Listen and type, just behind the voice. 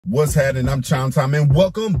What's happening? I'm ChimeTime, and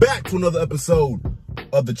welcome back to another episode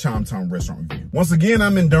of the ChimeTime Restaurant Review. Once again,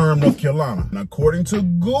 I'm in Durham, North Carolina. And according to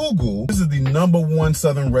Google, this is the #1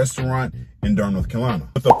 Southern restaurant in Durham, North Carolina.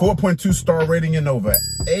 With a 4.2 star rating and over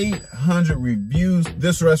 800 reviews,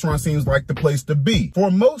 this restaurant seems like the place to be.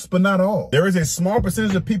 For most, but not all. There is a small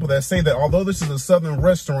percentage of people that say that although this is a Southern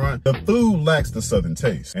restaurant, the food lacks the Southern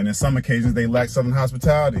taste. And in some occasions, they lack Southern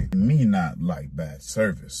hospitality. Me not like bad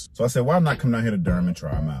service. So I said, why not come down here to Durham and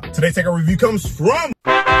try them out? Today's takeout review comes from...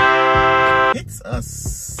 It's a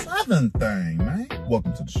Southern thing, man.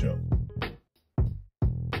 Welcome to the show.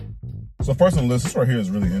 So first on the list, this right here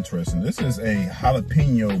is really interesting. This is a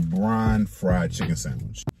jalapeno brine fried chicken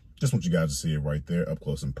sandwich. Just want you guys to see it right there up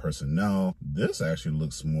close and personal. This actually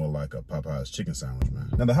looks more like a Popeye's chicken sandwich, man.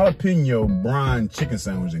 Now the jalapeno brine chicken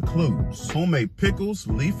sandwich includes homemade pickles,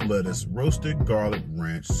 leaf lettuce, roasted garlic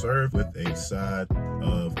ranch, served with a side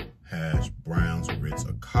of hash browns, grits,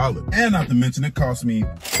 or collard. And not to mention, it cost me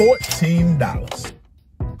 $14.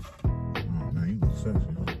 Oh man, you look sexy,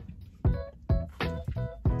 huh?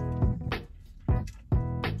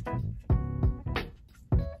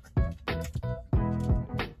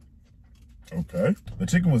 Okay. The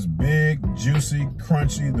chicken was big, juicy,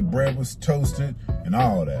 crunchy, the bread was toasted, and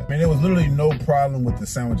all that. I mean, there was literally no problem with the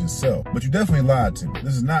sandwich itself, but you definitely lied to me.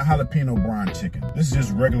 This is not jalapeno brine chicken. This is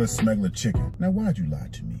just regular smuggler chicken. Now, why'd you lie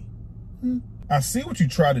to me? I see what you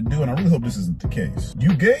tried to do, and I really hope this isn't the case.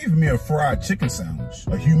 You gave me a fried chicken sandwich,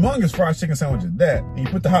 a humongous fried chicken sandwich at that, and you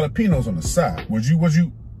put the jalapenos on the side. Was you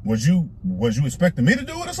expecting me to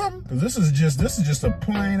do it or something? Because this is just a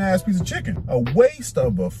plain ass piece of chicken. A waste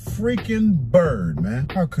of a freaking bird, man.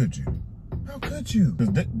 How could you? How could you?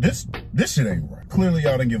 Because this shit ain't right. Clearly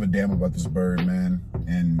y'all didn't give a damn about this bird, man.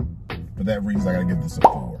 And for that reason, I gotta give this a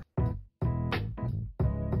 4.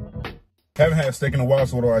 Haven't had steak in a while,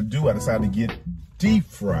 so what do? I decided to get deep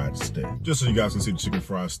fried steak. Just so you guys can see the chicken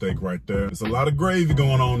fried steak right there. There's a lot of gravy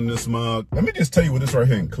going on in this mug. Let me just tell you what this right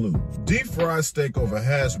here includes. Deep fried steak over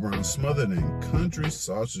hash browns smothered in country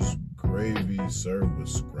sausage gravy, served with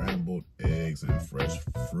scrambled eggs and fresh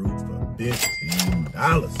fruit for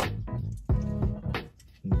 $15.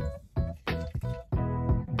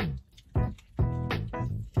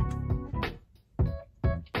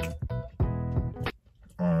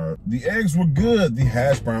 The eggs were good. The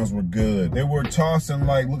hash browns were good. They were tossed in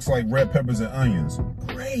looks like red peppers and onions.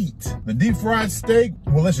 Great. The deep fried steak,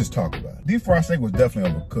 well, let's just talk about it. Deep fried steak was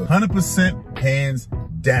definitely overcooked. 100% hands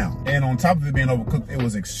down. And on top of it being overcooked, it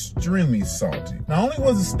was extremely salty. Not only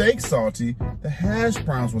was the steak salty, the hash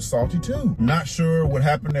browns were salty too. Not sure what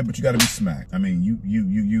happened there, but you gotta be smacked. I mean,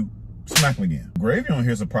 you smack them again. Gravy on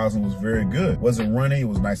here surprisingly was very good. Wasn't runny, it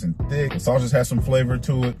was nice and thick. The sausage had some flavor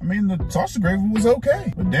to it. I mean, the sausage gravy was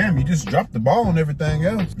okay. But damn, you just dropped the ball on everything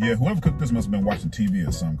else. Yeah, whoever cooked this must have been watching TV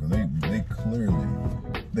or something, because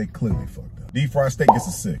they clearly fucked up. Deep fried steak gets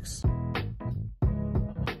a 6.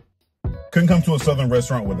 Couldn't come to a Southern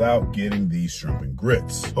restaurant without getting these shrimp and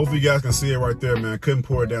grits. Hopefully you guys can see it right there, man. Couldn't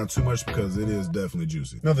pour it down too much because it is definitely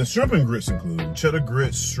juicy. Now the shrimp and grits include cheddar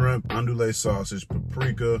grits, shrimp, andouille sausage,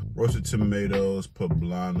 paprika, roasted tomatoes,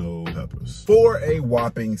 poblano peppers. For a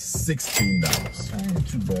whopping $16. Ain't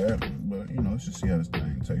too bad, but you know, let's just see how this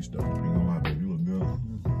thing tastes though. Ain't gonna lie, baby, you look good.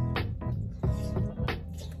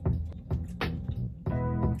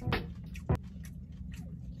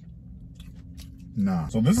 Nah.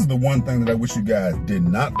 So this is the one thing that I wish you guys did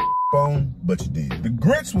not on, but you did. The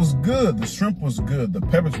grits was good, the shrimp was good, the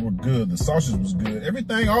peppers were good, the sausage was good,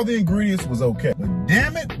 everything, all the ingredients was okay. But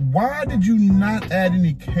damn it, why did you not add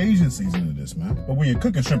any Cajun seasoning to this, man? But when you're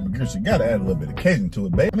cooking shrimp and grits, you gotta add a little bit of Cajun to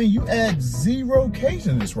it, babe. I mean, you add 0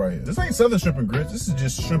 Cajun to this right here. This ain't Southern shrimp and grits, this is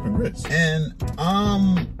just shrimp and grits. And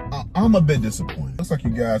I'm a bit disappointed. Looks like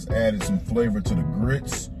you guys added some flavor to the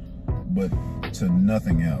grits, but to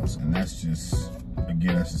nothing else. And that's just,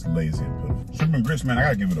 again, that's just lazy and pitiful. Shrimp and grits, man, I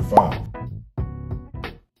gotta give it a 5.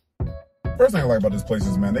 First thing I like about this place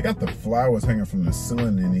is, man, they got the flowers hanging from the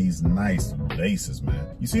ceiling in these nice vases,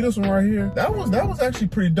 man. You see this one right here? That was actually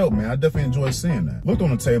pretty dope, man. I definitely enjoyed seeing that. Looked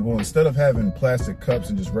on the table, instead of having plastic cups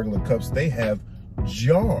and just regular cups, they have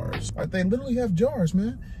jars. Like, they literally have jars,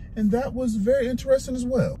 man. And that was very interesting as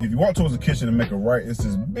well. If you walk towards the kitchen and make a right, it's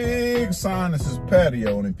this big sign that says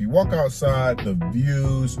patio. And if you walk outside, the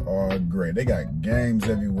views are great. They got games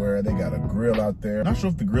everywhere. They got a grill out there. Not sure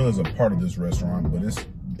if the grill is a part of this restaurant, but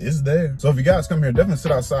it's there. So if you guys come here, definitely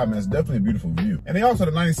sit outside, man. It's definitely a beautiful view. And they also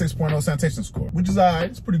had a 96.0 sanitation score, which is all right.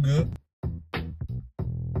 It's pretty good.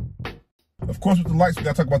 Of course, with the likes, we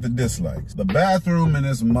gotta talk about the dislikes. The bathroom in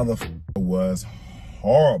this motherfucker was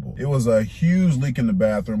horrible. It was a huge leak in the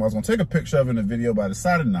bathroom. I was gonna take a picture of it in the video, but I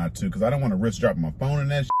decided not to because I don't want to risk dropping my phone in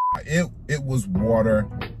that shit. It was water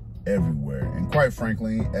everywhere. And quite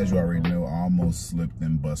frankly, as you already know, I almost slipped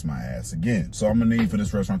and bust my ass again. So I'm gonna need for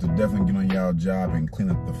this restaurant to definitely get on y'all job and clean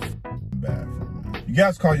up the bathroom, man. You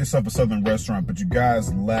guys call yourself a Southern restaurant, but you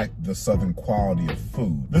guys lack the Southern quality of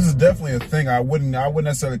food. This is definitely a thing. I wouldn't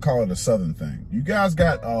necessarily call it a Southern thing. You guys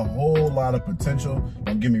got a whole lot of potential.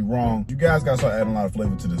 Don't get me wrong. You guys gotta start adding a lot of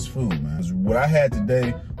flavor to this food, man. What I had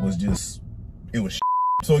today was just, it was shit.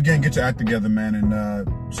 So again, get your act together, man,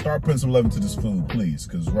 and start putting some love into this food, please,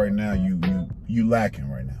 because right now you lacking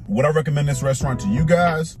right now. Would I recommend this restaurant to you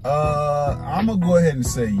guys? I'm gonna go ahead and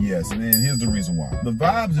say yes, and then here's the reason why. The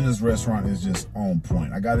vibes in this restaurant is just on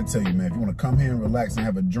point. I gotta tell you, man, if you wanna come here and relax and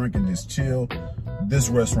have a drink and just chill, this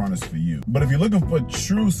restaurant is for you. But if you're looking for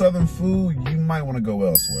true Southern food, you might wanna go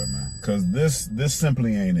elsewhere, man, because this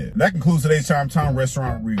simply ain't it. And that concludes today's ChimeTime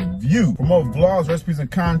restaurant review. For more vlogs, recipes,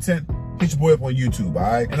 and content, hit your boy up on YouTube, all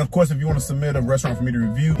right? And of course, if you want to submit a restaurant for me to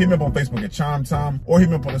review, hit me up on Facebook at ChimeTime, or hit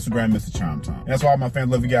me up on Instagram, Mr.ChimeTime. And that's why all my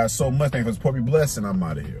fans love you guys so much. Thanks for the support. Be blessed, and I'm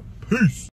out of here. Peace.